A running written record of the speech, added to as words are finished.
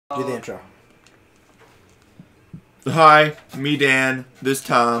Do the intro. Hi, me Dan, this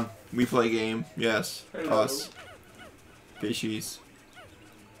Tom. We play game. Yes, Hello. us. Fishies.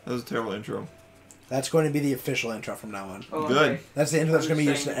 That was a terrible intro. That's going to be the official intro from now on. Oh, Good. okay. That's the intro that's I'm going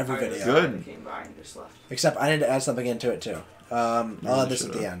to be just used in saying every I video. Good. Came by and just left. Except I need to add something into it too. I'll add this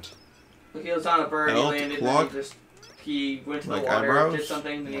at the end. Look, he was on a bird, he Health, landed, clock, and he went to the like water, eyebrows? did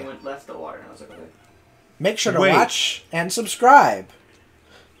something, then he left the water, and I was like, okay. Make sure to Wait. watch and subscribe.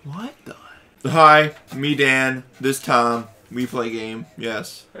 What the? Hi, me Dan, this Tom. We play game.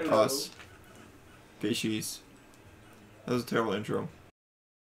 Yes, Hello. us. Fishies. That was a terrible intro.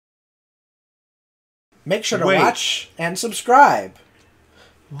 Make sure to Wait. watch and subscribe.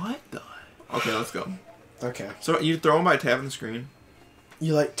 What the? Okay, let's go. Okay. So you throw them by tapping the screen?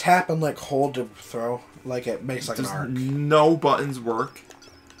 You like tap and like hold to throw. Like it makes like Does an arc. no buttons work?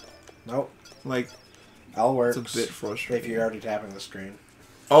 Nope. Like, All works. it's a bit frustrating. If you're already tapping the screen.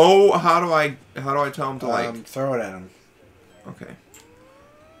 Oh, how do I tell him to like? Throw it at him. Okay.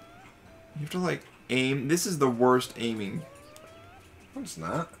 You have to like aim. This is the worst aiming. No, it's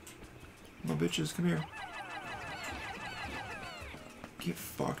not. No bitches, come here. Get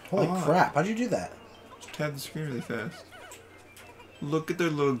fucked. Holy up. crap! How'd you do that? Just tap the screen really fast. Look at their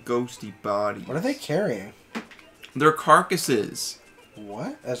little ghosty bodies. What are they carrying? They're carcasses.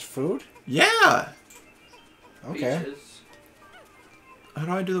 What? As food? Yeah. Okay. Beaches. How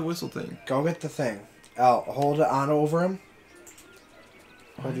do I do the whistle thing? Go get the thing. Hold it on over him.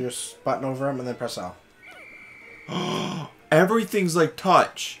 Hold your button over him and then press L. Everything's like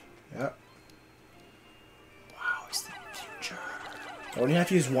touch. Yep. Wow, it's the future. When you have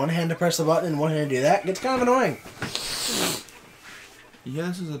to use one hand to press the button and one hand to do that, it gets kind of annoying. Yeah,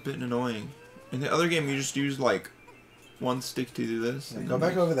 this is a bit annoying. In the other game, you just use like one stick to do this. Go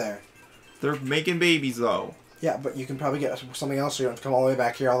back over there. They're making babies though. Yeah, but you can probably get something else so you don't have to come all the way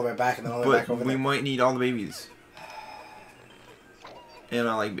back here, all the way back, and then all the way back But over we there. might need all the babies. And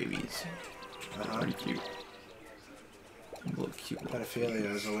I like babies. Uh-huh. Pretty cute. Little cute.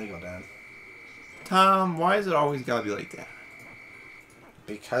 Pedophilia is illegal, Dan. Tom, why is it always gotta be like that?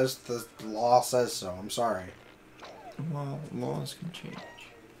 Because the law says so. I'm sorry. Well, laws can change.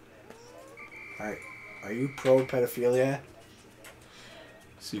 Alright. Are you pro pedophilia?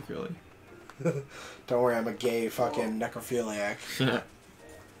 Secretly. Don't worry, I'm a gay fucking necrophiliac.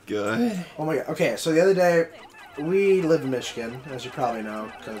 Good. Oh my god. Okay, so the other day, we live in Michigan, as you probably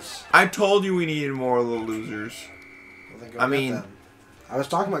know, because... I told you we needed more little losers. I mean... I was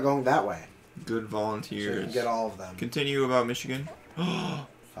talking about going that way. Good So you volunteers. can get all of them. Continue about Michigan. 5.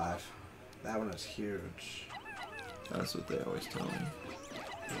 That one is huge. That's what they always tell me.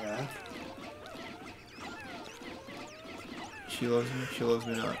 Yeah. She loves me. She loves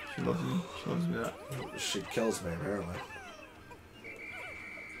me not. She loves me. She loves me not. She kills me, apparently.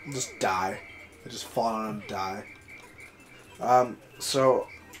 Just die. I just fall on and die. So,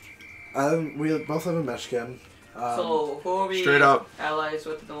 we both live in Michigan. So, who are we straight up. allies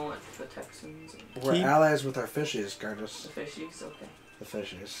with at the moment? The Texans? We're Keep- allies with our fishies, Curtis. The Fishies? Okay. The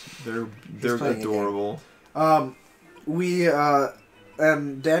fishies. They're playing a game. adorable.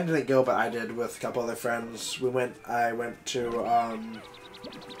 And Dan didn't go, but I did with a couple other friends. I went to,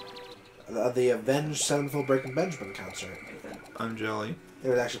 the Avenged Sevenfold Breaking Benjamin concert. Okay. I'm jelly. It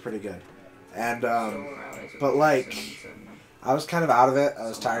was actually pretty good. And, So we're allies with but, the like, Texans and I was kind of out of it. I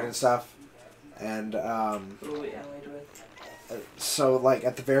was tired and stuff. And, who are we allied with? so, like,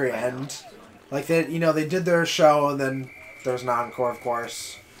 at the very Right now. end, like, they did their show, and then there was an encore, of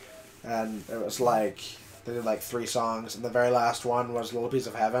course. And it was, like, they did, like, 3 songs, and the very last one was Little Piece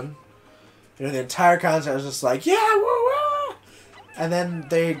of Heaven. You know, the entire concert was just like, yeah, woo, woo! And then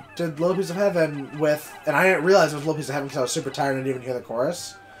they did Little Piece of Heaven with, and I didn't realize it was Little Piece of Heaven because I was super tired and didn't even hear the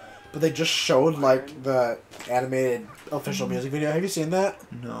chorus. But they just showed, like, the animated official music video. Have you seen that?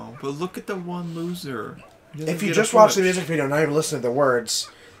 No, but look at the one loser. He doesn't If you get just a watch the push. music video and not even listen to the words,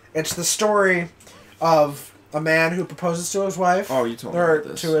 it's the story of a man who proposes to his wife. Oh, you told me or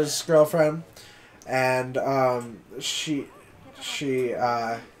about this. to his girlfriend, and she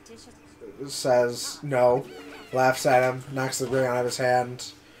says no, laughs at him, knocks the ring out of his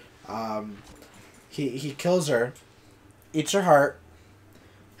hand. He kills her, eats her heart,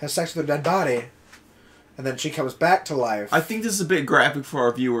 has sex with her dead body, and then she comes back to life. I think this is a bit graphic for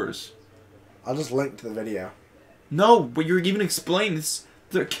our viewers. I'll just link to the video. No, but you're even explaining this.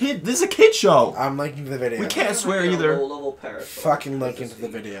 This is a kid show. I'm linking to the video. We can't swear Like a either. low-level parasite. Fucking linking to the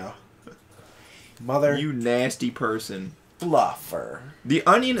video. Mother You nasty person. fluffer. The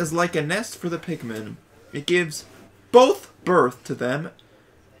onion is like a nest for the Pikmin. It gives both birth to them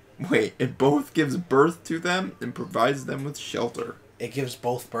Wait, it both gives birth to them and provides them with shelter. It gives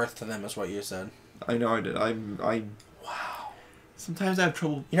both birth to them, is what you said. I know I did. Wow. Sometimes I have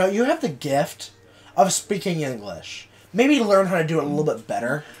trouble. You know, you have the gift of speaking English. Maybe learn how to do it a little bit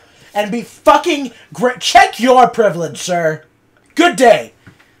better. And be fucking great. Check your privilege, sir. Good day.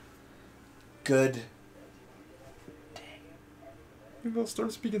 Good. Maybe I'll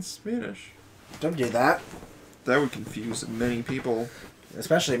start speaking Spanish. Don't do that. That would confuse many people.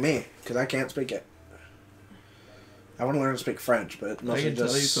 Especially me, because I can't speak it. I want to learn to speak French, but I mostly can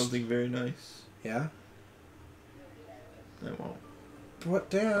just... tell you something very nice. Yeah? I won't.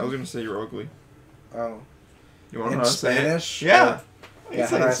 What, damn? I was gonna say you're ugly. Oh. You want to In know how to say it? Spanish? Yeah. Yeah,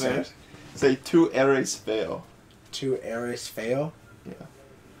 how do I say it? Say tu eres feo. Tu eres feo? Yeah.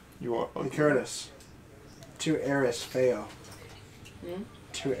 You are ugly. Hey, Curtis. Tu eres feo. Hmm?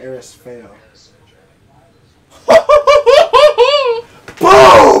 Tu eres feo.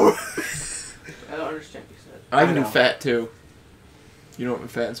 Boom! I don't understand what you said. I can I do know. fat too. You know what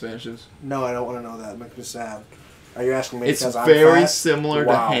fat in Spanish is? No, I don't want to know that. It makes me sad. Are you asking me It's because I'm very fat? similar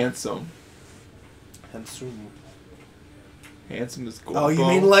Wow. to handsome. Handsome. Handsome is guapo. Oh, you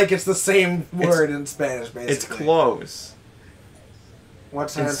mean like it's the same word in Spanish, basically. It's close.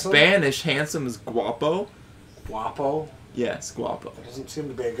 What's In handsome? Spanish, handsome is guapo. Guapo? Yes, guapo. That doesn't seem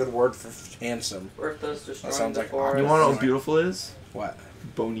to be a good word for handsome. Bertha's destroying sounds the like forest. You want to know what beautiful is? What?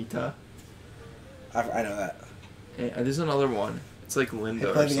 Bonita. I know that. And there's another one. It's like Linda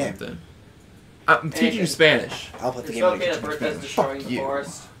Hey, play or the game. something. I'm teaching you Spanish. I'll put the It's game in okay that the Bertha's kitchen. destroying the you.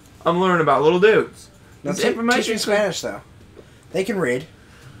 forest. I'm learning about little dudes. No, It's teach information me Spanish, though. They can read.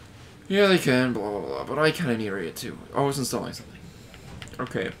 Yeah, they can, blah, blah, blah, but I kind of need to read it too. Oh, it's installing something.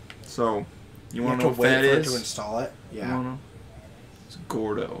 Okay, so, you want to know have what to that wait for it is? to install it. You Yeah. wanna know? It's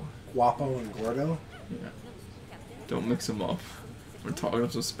Gordo. Guapo and Gordo? Yeah. Don't mix them up. We're talking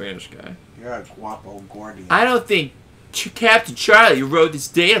to some Spanish guy. You're a guapo Gordian. I don't think Captain Charlie wrote this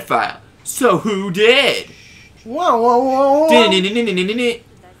data file. So who did? Whoa, whoa, whoa, whoa.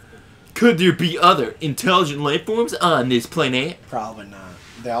 Could there be other intelligent life forms on this planet? Probably not.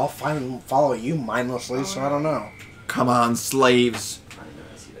 They all follow you mindlessly, so I don't know. Come on, slaves. I know,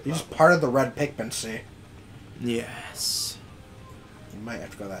 I see that. You're just part of the red Pikmin sea. Yes. You might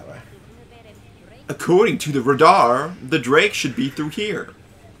have to go that way. According to the radar, the Drake should be through here.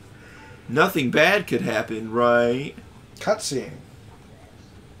 Nothing bad could happen, right? Cutscene.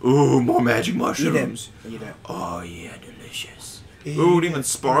 Ooh, more magic Eat mushrooms. it. Eat it. Oh yeah, delicious. Eat Ooh, it it. even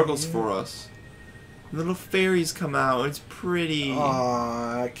sparkles Eat it. for us. Little fairies come out. It's pretty.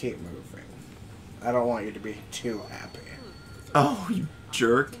 Aw, keep moving. I don't want you to be too happy. Oh, you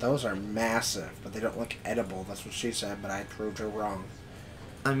jerk. Those are massive, but they don't look edible. That's what she said, but I proved her wrong.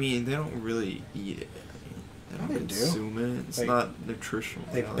 I mean, they don't really eat it. I mean, they don't They do. consume it. It's They- not nutritional.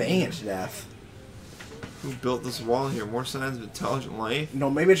 They value. bang it to death. Who built this wall here? More signs of intelligent life?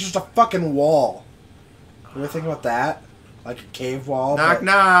 No, maybe it's just a fucking wall. You ever think about that? Like a cave wall? Knock, but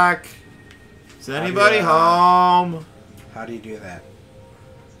knock. Is anybody home? How do you do that?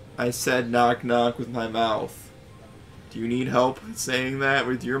 I said knock, knock with my mouth. Do you need help saying that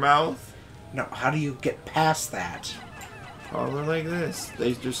with your mouth? No, how do you get past that? Oh, they're like this.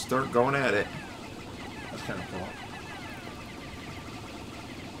 They just start going at it. That's kind of cool.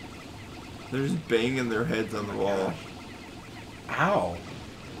 They're just banging their heads on the wall. Ow.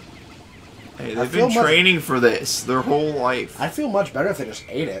 Hey, I they've feel been much- training for this their whole life. I'd feel much better if they just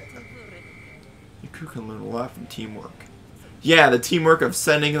ate it. You can learn a lot from teamwork. Yeah, the teamwork of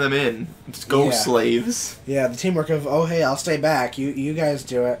sending them in. Just go, Yeah. slaves. Yeah, the teamwork of, oh hey, I'll stay back. You guys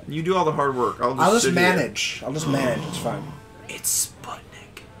do it. You do all the hard work. I'll I'll just sit here. manage. I'll just manage. It's fine. It's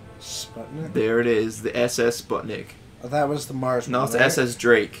Sputnik. Sputnik? There it is, the SS Sputnik. Oh, that was the Mars No, one, it's right? SS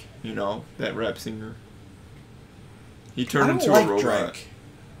Drake. You know, that rap singer. He I turned don't into like a robot. Drake.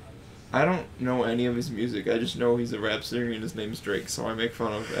 I don't know any of his music. I just know he's a rap singer and his name's Drake. So I make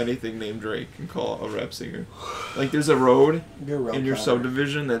fun of anything named Drake and call it a rap singer. Like there's a road You're real in your clever.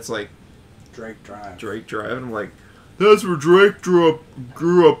 subdivision that's like Drake Drive. Drake Drive. And I'm like, that's where Drake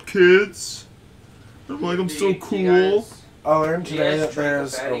grew up, kids. I'm like, I'm so Do you cool. guys- Oh, I learned You today guys that drink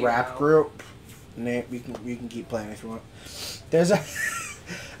there's a a fatty rap now? group. Name you can keep playing if you want. There's a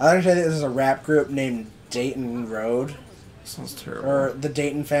I learned today that there's a rap group named Dayton Road, Sounds terrible. or the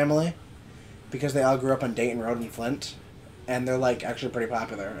Dayton family, because they all grew up on Dayton Road in Flint, and they're like actually pretty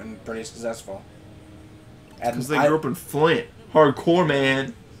popular and pretty successful. And Because they grew up in Flint. Hardcore,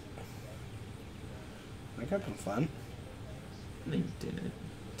 man. I grew up in Flint. No, you didn't.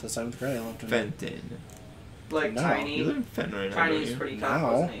 Till 7th grade, I lived in Fenton. Like No, You Tiny. live in Fenton right now, Tiny don't was you? pretty No.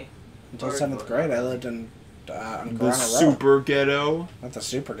 tough, wasn't he? until Or- 7th grade. I lived in on The Corona Road. super ghetto. Not the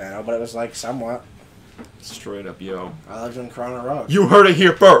super ghetto, but it was like somewhat. Straight up, yo. I lived in Corona Road. You heard it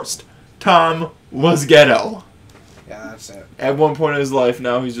here first. Tom was ghetto. Yeah, that's it. At one point in his life,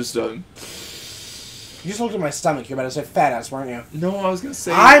 now he's just a... You just looked at my stomach. You were about to say fat ass, weren't you? No, I was gonna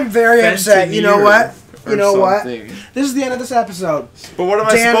say... I'm very upset. You know what? You know what? something. This is the end of this episode. But what am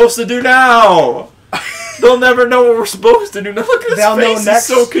I supposed to do now? They'll never know what we're supposed to do. Now look at his face. Know next.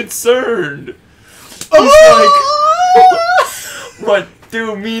 He's so concerned. He's like, what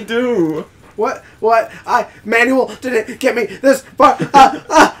do me do? What? Manual didn't get me this far.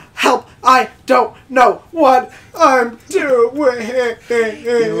 Help! I don't know what I'm doing.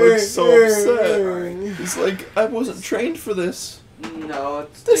 He looks so upset. He's like, I wasn't trained for this. No,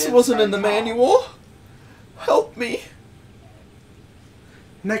 This wasn't in the manual. Help me.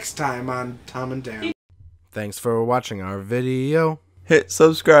 Next time on Tom and Dan. Thanks for watching our video. Hit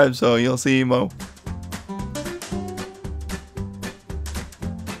subscribe so you'll see Mo.